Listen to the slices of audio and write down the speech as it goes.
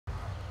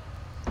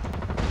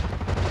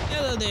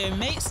Hello there,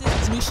 mates. This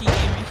is Mooshi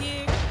Gamer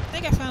here. I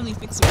think I finally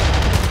fixed the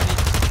problem with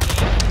the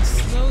game.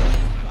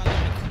 Slowly, while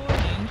I'm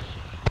recording,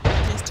 I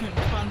just turned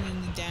the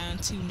quality down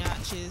 2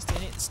 notches,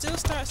 and it still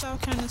starts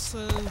off kind of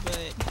slow,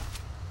 but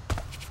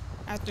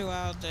after a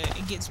while,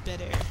 it gets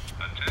better.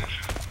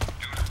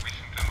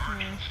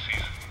 Now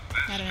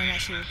that I'm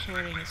actually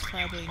recording, it's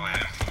probably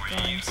not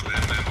going to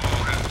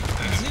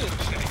do it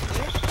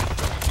correctly.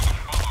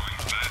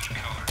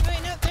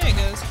 Wait, no, there it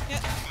goes.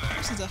 Yep,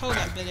 this is a whole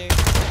lot better.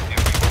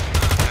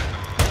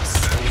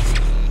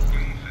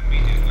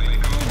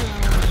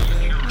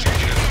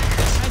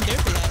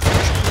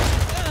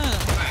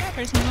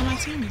 That person was on my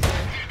team before.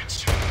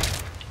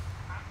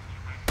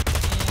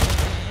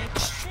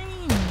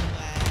 Extreme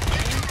lag.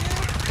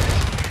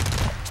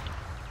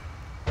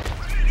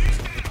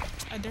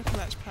 Derpy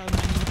Lag's probably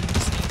not even in the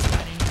same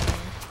spot anymore.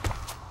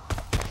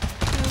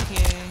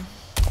 Okay.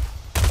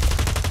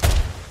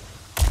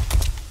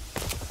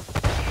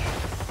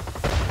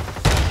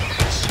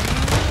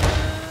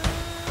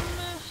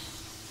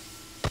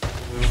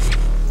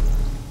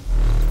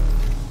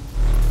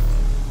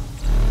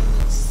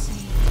 Let's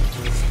see.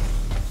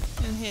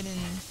 Go ahead in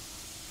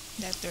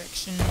that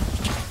direction.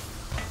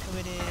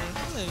 Over there.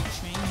 Hello,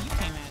 train. You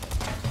came out of there.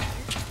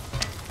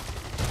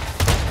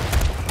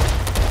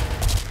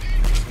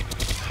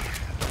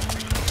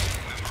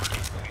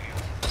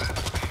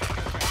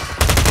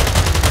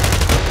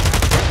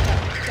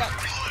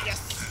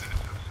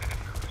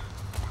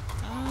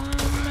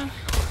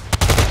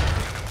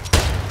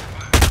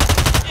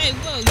 Hey,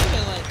 whoa, you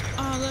were like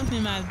all up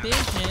in my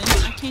vision.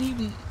 I can't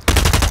even.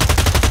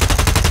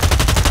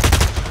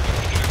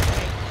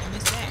 I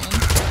missed that one.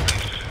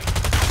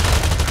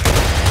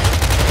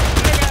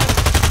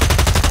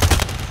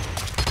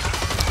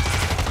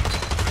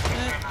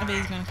 I bet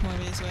he's gonna come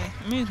over this way.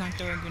 Maybe he's gonna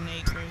throw a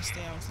grenade first.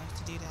 They always have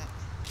to do that.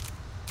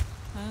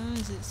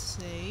 Is it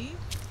safe?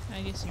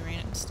 I guess he ran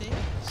up the stairs.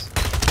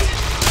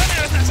 Oh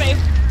no, it's not safe!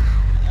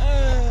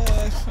 Well,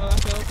 I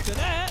fell for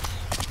that.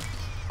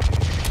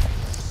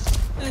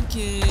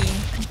 Okay.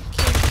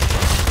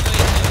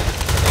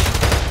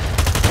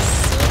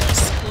 Silver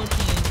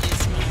Scorpion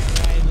is my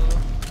rival,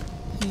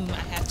 whom I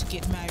have to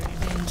get my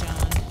revenge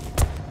on.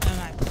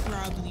 I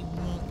probably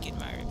won't get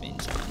my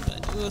revenge on,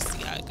 but we'll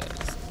see how it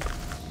goes.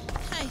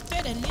 Hi,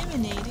 threat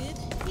eliminated.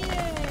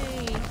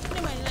 Yay!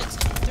 Nobody likes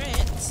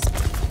threats.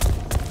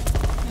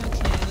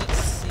 Okay,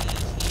 let's see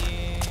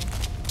here.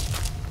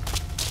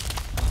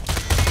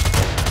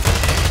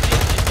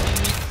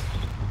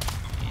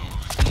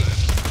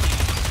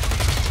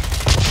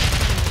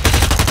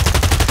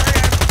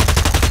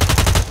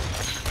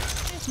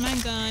 My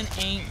gun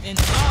ain't in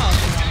all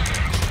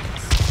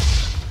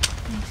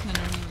I'm just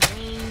gonna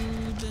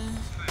reload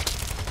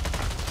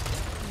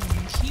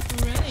and keep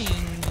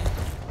running.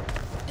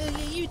 Oh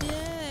yeah, you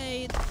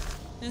died.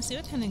 Let's see,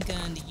 what kind of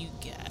gun do you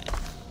got?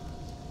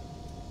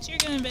 Is your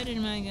gun better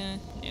than my gun?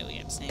 No, we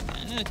have the same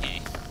gun.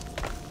 Okay.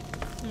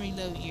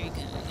 Reload your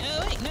gun.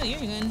 Oh wait, no, your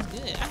gun's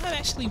good. I have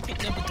actually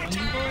picked up a gun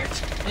before,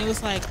 and it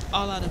was like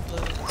all out of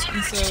bullets.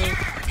 And so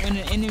when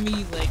an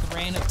enemy like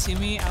ran up to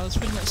me, I was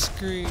pretty much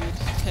screwed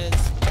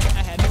because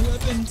I had no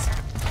weapons.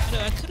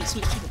 Although I could have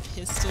switched to the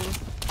pistol,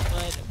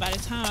 but by the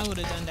time I would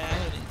have done that, I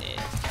would have been dead.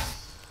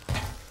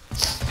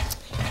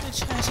 The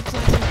tragic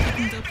life of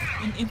picking up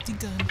an empty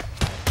gun.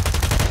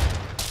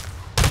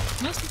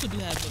 Most people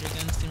do have better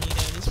guns than me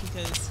though, just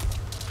because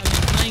I've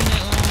been playing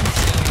that long,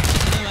 so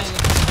I know I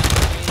look at my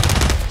upgrade.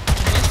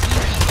 Most of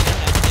these people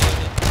have their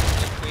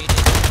upgraded.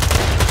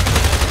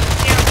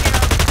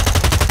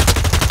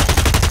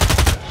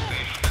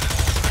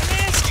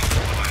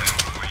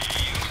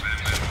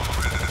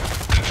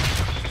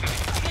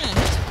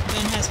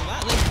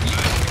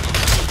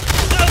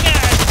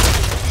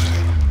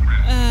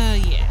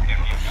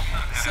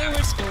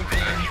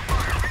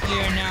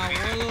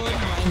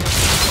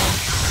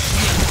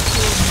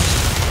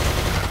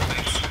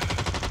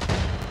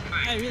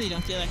 I really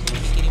don't feel like I'm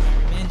going to be getting my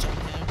revenge on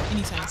him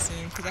anytime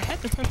soon, because I had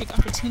the perfect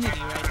opportunity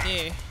right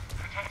there.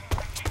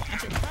 I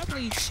should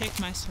probably check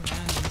my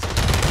surroundings.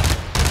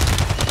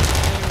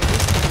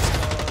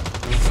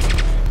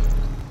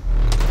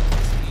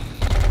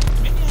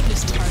 Maybe I'll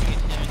just target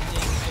him and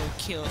then go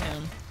kill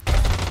him.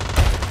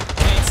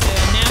 Alright, so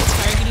now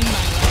targeting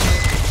my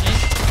rival agent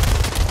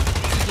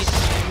to get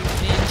my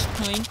revenge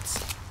points.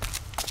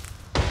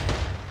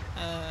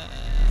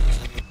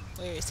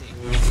 Where is he?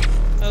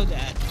 Oh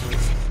god.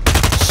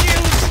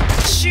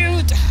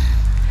 Shoot!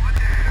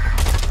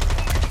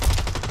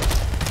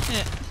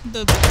 Yeah,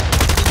 the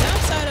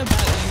downside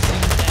about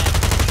using that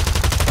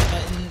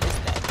button is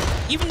that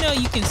even though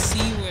you can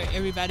see where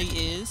everybody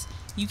is,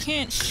 you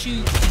can't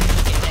shoot and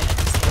look at that at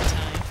the same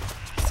time.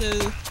 So,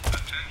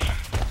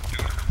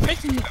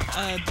 freaking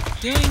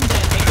doing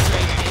that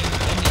X-ray thing,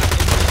 I mean,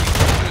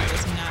 it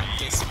was not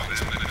this smart.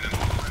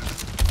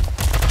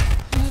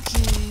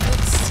 Okay,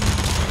 let's see.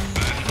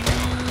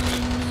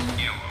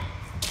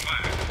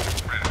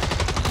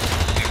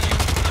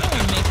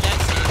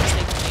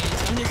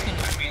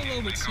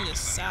 To the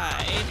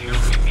side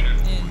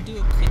and do a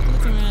quick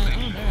look around.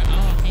 Oh, they're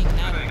all hanging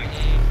out over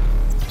there.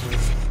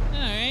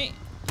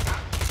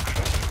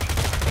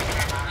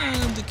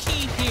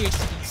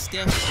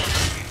 stealth.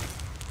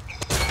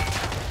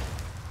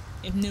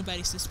 If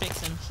nobody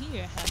suspects I'm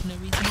here, I have no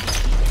reason to be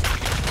here.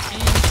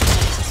 And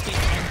somebody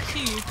suspects I'm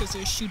here because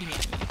they're shooting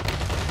at me.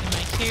 And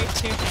my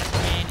character has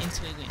ran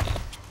into a window.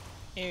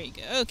 There you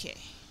go. Okay.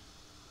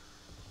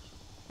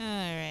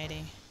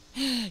 Alrighty.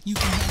 You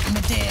can have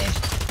my dad.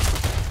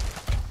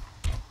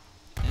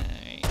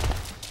 Alright.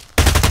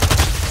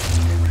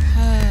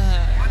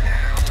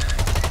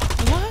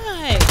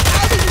 Why?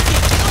 How did you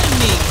keep killing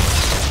me?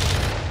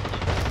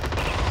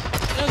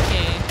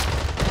 Okay.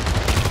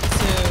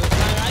 So,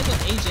 my rival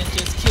agent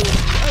just killed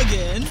me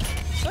again.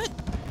 What?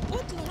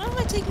 Why am I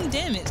taking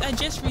damage? I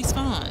just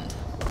respawned.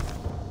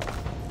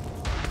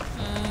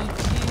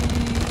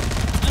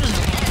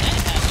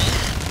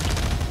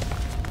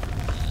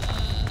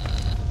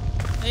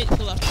 Wait,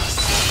 pull off this.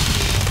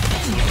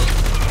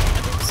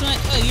 So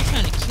oh, you're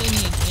trying to kill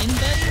me again,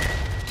 buddy?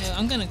 No,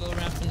 I'm gonna go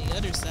around from the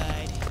other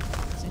side,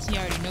 since he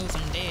already knows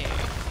I'm there.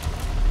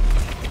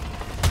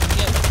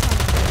 Yeah, we're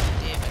probably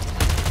dead by the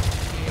time I'm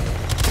here.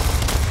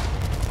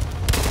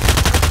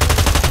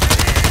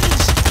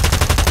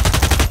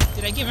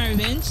 Did I get my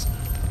revenge?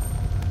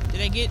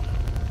 Did I get...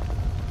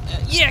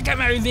 yeah, I got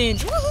my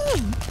revenge! Woohoo!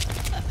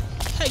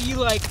 How you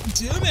like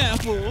dim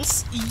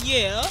apples?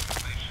 Yeah!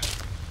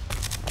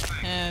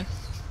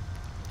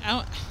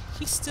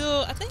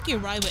 I think your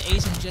rival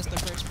agent is just the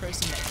first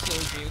person that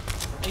killed you.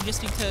 Like,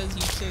 just because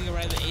you kill your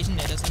rival agent,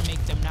 that doesn't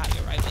make them not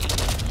your rival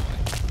agent anymore.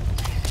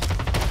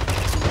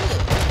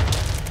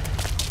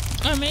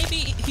 Cool. Or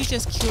maybe he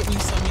just killed me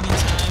so many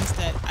times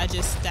that I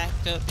just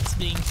stacked up as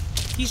being...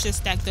 He's just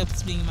stacked up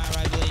as being my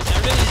rival agent. I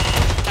really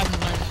haven't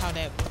learned how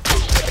that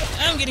works.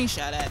 I'm getting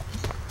shot at.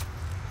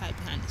 Hide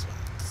behind this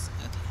box.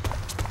 Okay.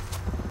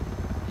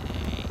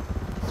 Alright.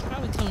 It's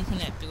probably coming from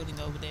that building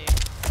over there.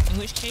 In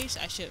which case,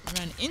 I should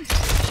run into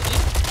the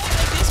building,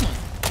 like this one.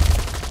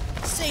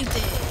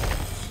 Safety!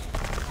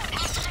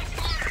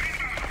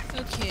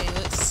 Okay,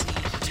 let's see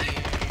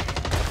here.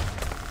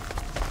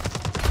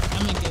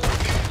 I'm gonna go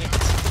with...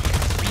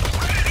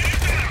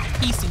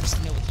 He seems to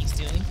know what he's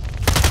doing.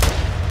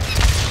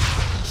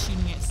 He's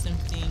shooting at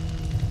something...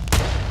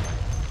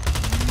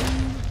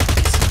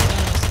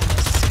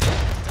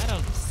 I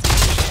don't see...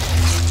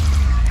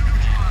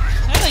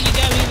 Oh, you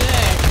got me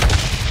back!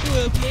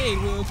 Well played,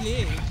 well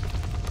played.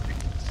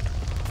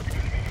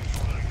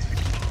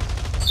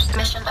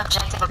 Mission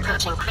objective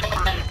approaching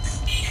critical limits.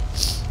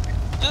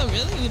 Oh,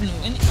 really? Even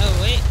when? Oh,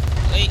 wait,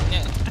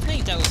 no. I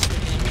think that was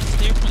critical limits.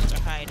 Their points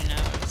are higher than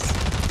ours.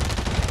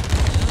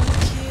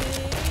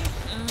 Okay.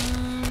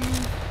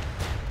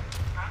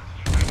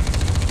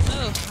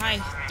 Oh,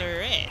 high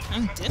threat.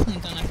 I'm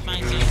definitely gonna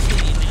find you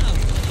now,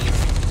 please.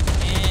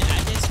 And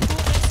I just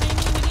pulled that same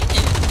move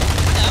again.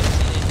 I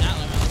obviously did not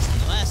learn my lesson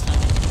the last time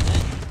I did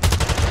that.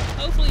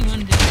 Hopefully,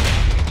 one of these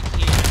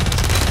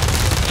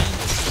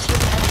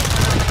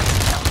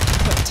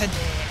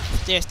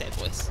There's that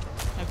voice.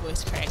 My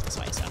voice cracked, that's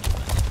why it sounded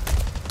funny.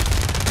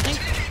 I think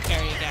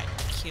Gary got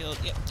killed.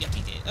 Yep,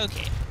 he did.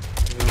 Okay.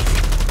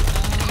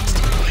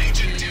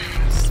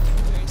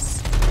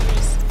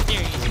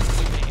 There he is. He's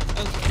over there.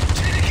 Okay.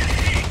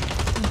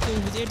 I'm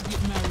going over there to get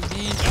my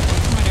revenge. I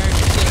might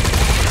already killed him.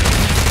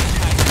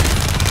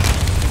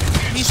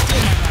 He's still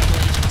my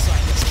rival agent, so I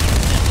just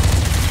killed him.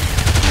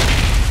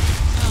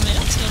 Oh man,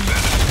 don't tell me.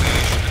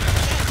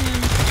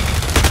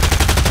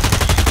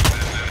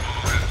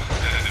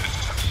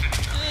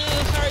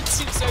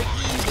 Suits are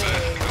evil.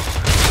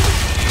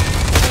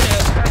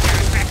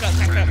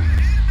 Crack up.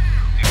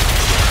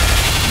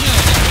 No.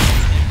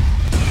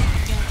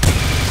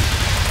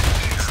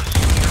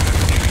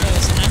 Oh,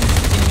 so now he's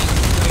giving me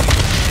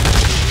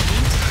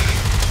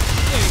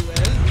very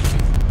well.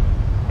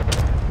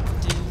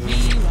 Do me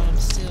while I'm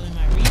still in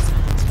my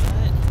respawn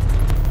spot.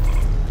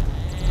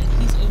 And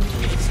he's over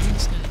here, so I'm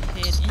just gonna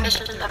head in.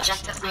 Mission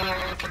objective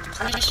near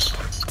completion.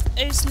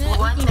 It's not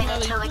we can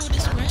probably pull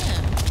this round.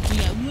 We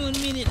got 1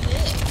 minute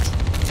left.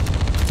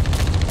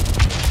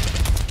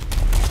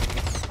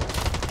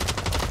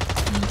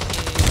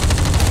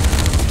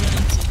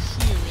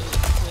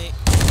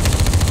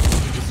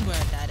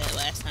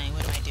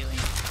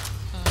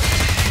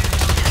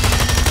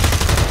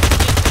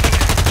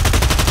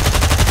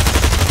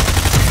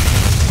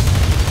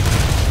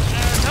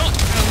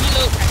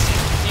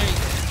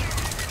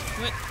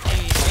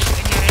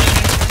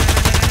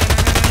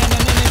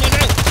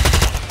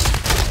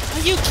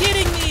 Are you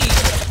kidding me?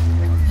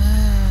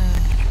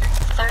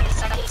 30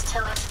 seconds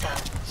till it's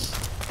done.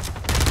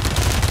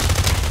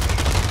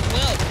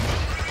 Well,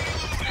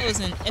 that was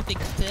an epic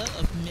fail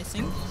of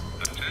missing.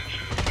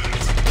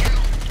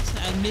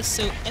 I missed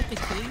so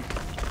epically.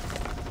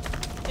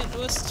 It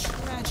was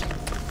tragic.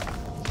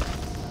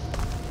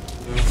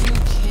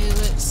 Okay,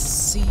 let's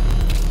see.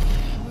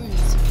 Where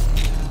is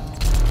he now?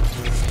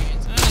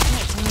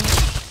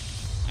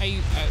 Are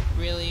you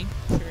really?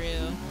 For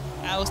real?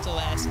 That was the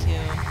last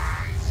kill.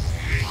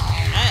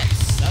 That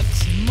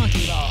sucks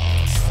monkey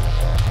balls.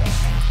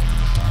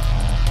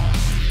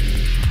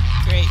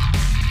 Great.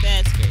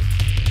 That's great.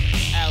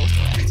 That was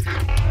the last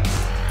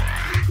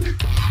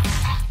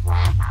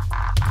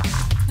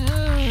kill.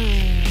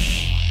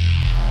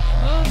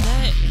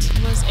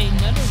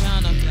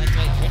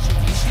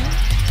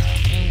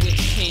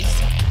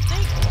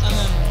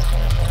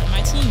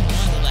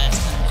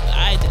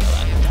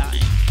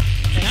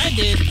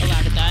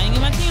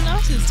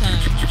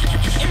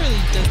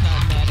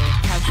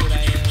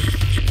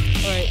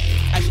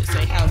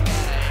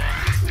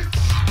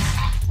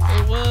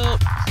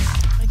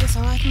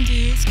 all I can do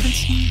is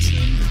continue to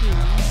improve.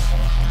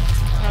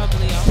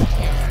 Probably off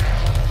camera.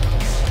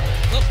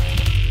 Oh,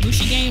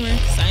 Mooshi Gamer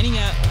signing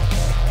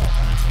up.